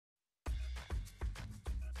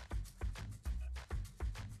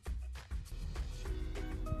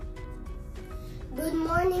Good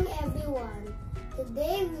morning, everyone.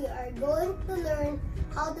 Today we are going to learn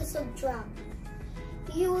how to subtract.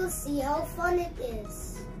 You will see how fun it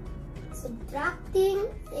is. Subtracting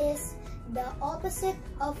is the opposite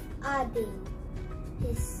of adding.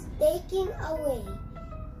 It's taking away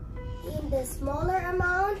in the smaller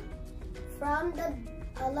amount from the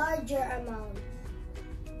larger amount.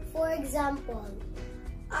 For example,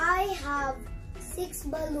 I have 6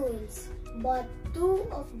 balloons, but 2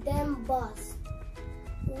 of them burst.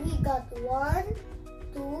 We got 1,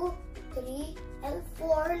 2, 3, and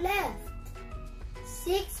 4 left.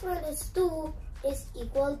 6 minus 2 is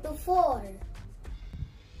equal to 4.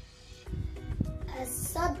 A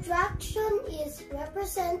subtraction is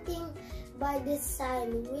representing by this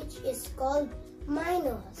sign, which is called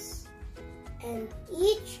minus. And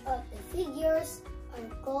each of the figures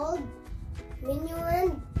are called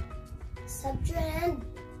minuend, subtrahend,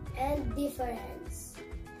 and difference.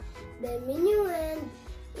 The minuend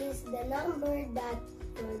is the number that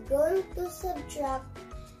we're going to subtract,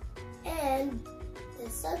 and the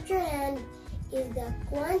subtrahend is the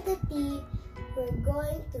quantity we're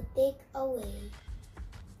going to take away.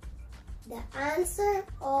 The answer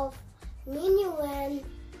of minuend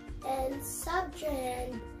and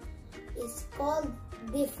subtrahend is called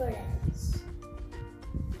difference.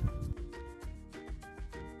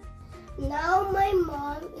 Now my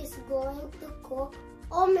mom is going to cook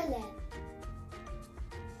omelette.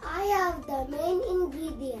 I have the main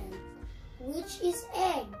ingredient, which is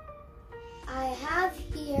egg. I have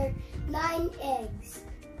here 9 eggs,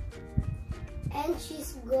 and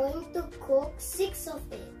she's going to cook 6 of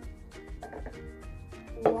it.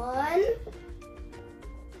 1,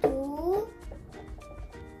 2,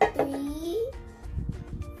 3,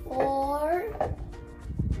 4,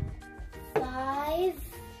 5,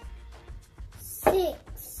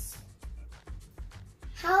 6.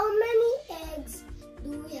 How many eggs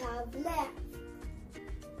do we have left?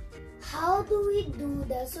 How do we do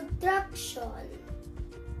the subtraction?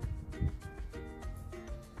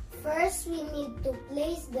 First, we need to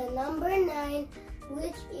place the number 9,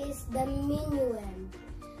 which is the minuend.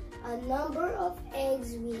 A number of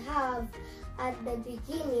eggs we have at the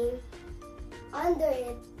beginning. Under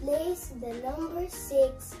it, place the number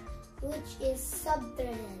 6, which is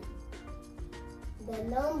subtrahend. The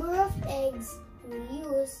number of eggs we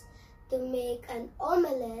use to make an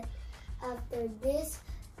omelette. After this,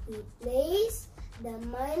 we place the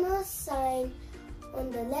minus sign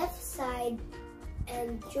on the left side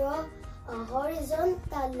and draw a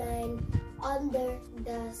horizontal line under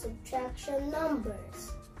the subtraction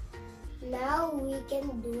numbers. Now we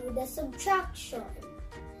can do the subtraction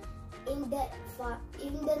in the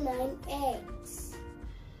 9 eggs.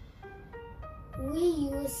 We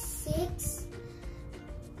use 6.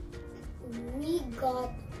 We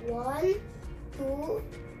got 1, 2,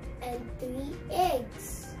 and 3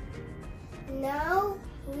 eggs. Now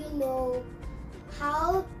we know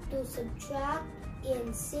how to subtract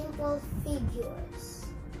in simple figures.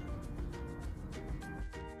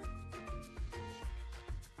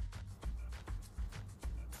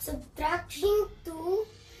 Subtracting 2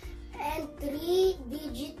 and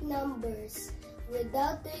 3-digit numbers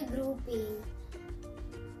without regrouping.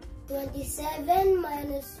 27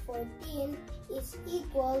 minus 14 is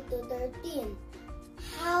equal to 13.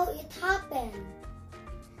 How it happened?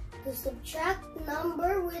 To subtract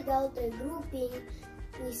number without regrouping,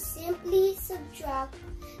 we simply subtract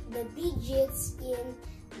the digits in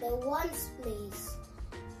the ones place.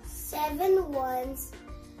 7 ones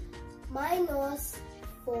minus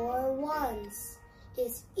 4 ones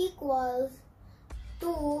is equal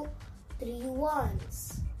to 3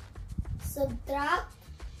 ones. Subtract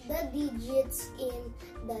the digits in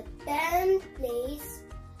the 10 place.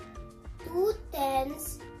 2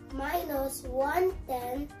 tens minus 1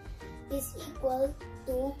 10 is equal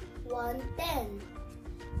to 1 10.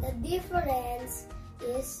 The difference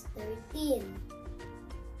is 13.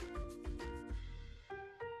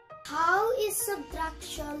 How is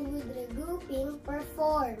subtraction with regrouping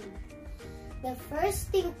performed? The first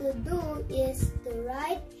thing to do is to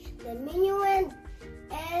write the minuend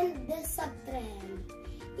and the subtrahend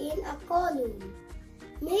in a column.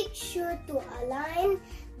 Make sure to align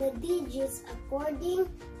the digits according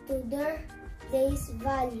to their place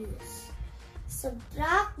values.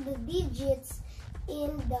 Subtract the digits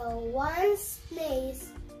in the ones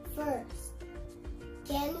place first.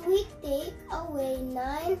 Can we take away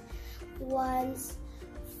 9 ones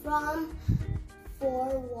from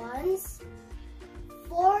 4 ones?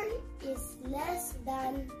 4 is less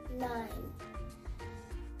than 9.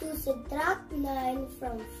 To subtract 9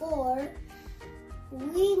 from 4,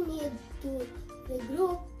 we need to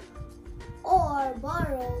regroup or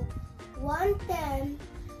borrow 1/10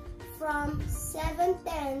 from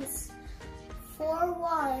 7/10. 4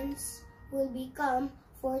 ones will become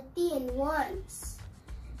 14 ones.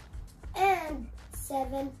 And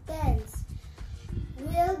 7/10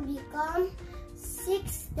 will become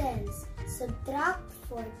 6/10. Subtract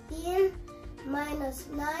 14 minus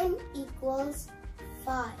 9 equals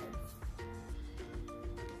 5.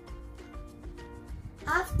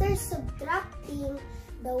 After subtracting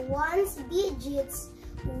the ones digits,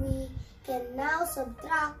 we can now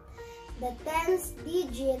subtract the tens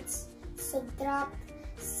digits. Subtract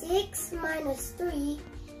 6 minus 3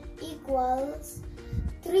 equals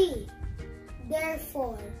 3.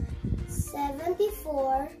 Therefore,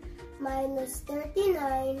 74 minus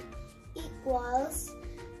 39 equals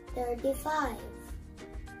 35.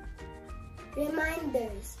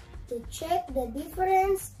 Reminders: to check the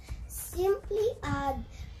difference, simply add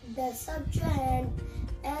the subtrahend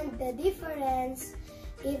and the difference.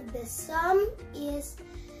 If the sum is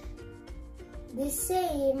the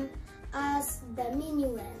same as the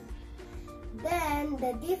minuend, then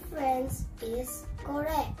the difference is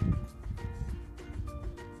correct.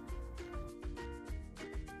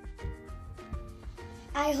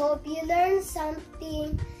 I hope you learned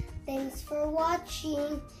something. Thanks for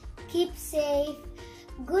watching. Keep safe.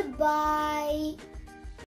 Goodbye.